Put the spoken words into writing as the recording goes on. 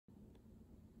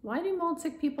Why do mold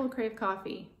sick people crave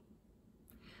coffee?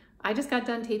 I just got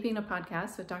done taping a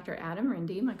podcast with Dr. Adam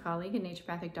Rinde, my colleague and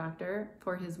naturopathic doctor,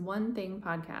 for his One Thing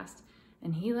podcast.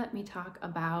 And he let me talk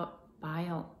about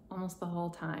bile almost the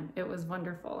whole time. It was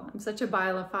wonderful. I'm such a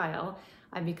bilophile.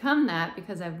 I've become that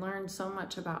because I've learned so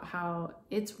much about how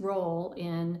its role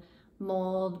in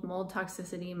mold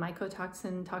toxicity,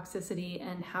 mycotoxin toxicity,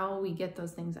 and how we get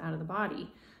those things out of the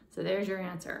body. So there's your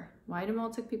answer. Why do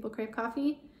mold sick people crave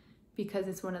coffee? Because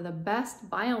it's one of the best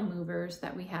bile movers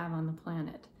that we have on the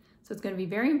planet. So it's going to be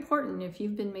very important if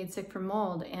you've been made sick from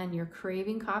mold and you're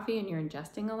craving coffee and you're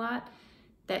ingesting a lot,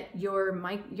 that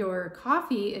your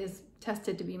coffee is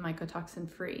tested to be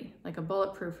mycotoxin-free, like a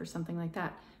Bulletproof or something like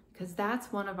that, because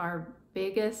that's one of our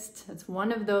biggest, it's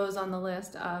one of those on the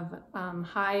list of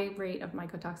high rate of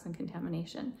mycotoxin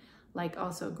contamination, like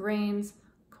also grains,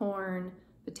 corn,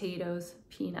 potatoes,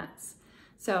 peanuts.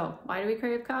 So why do we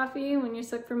crave coffee when you're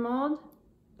sick from mold?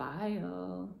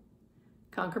 Bile.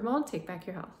 Conquer mold, take back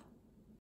your health.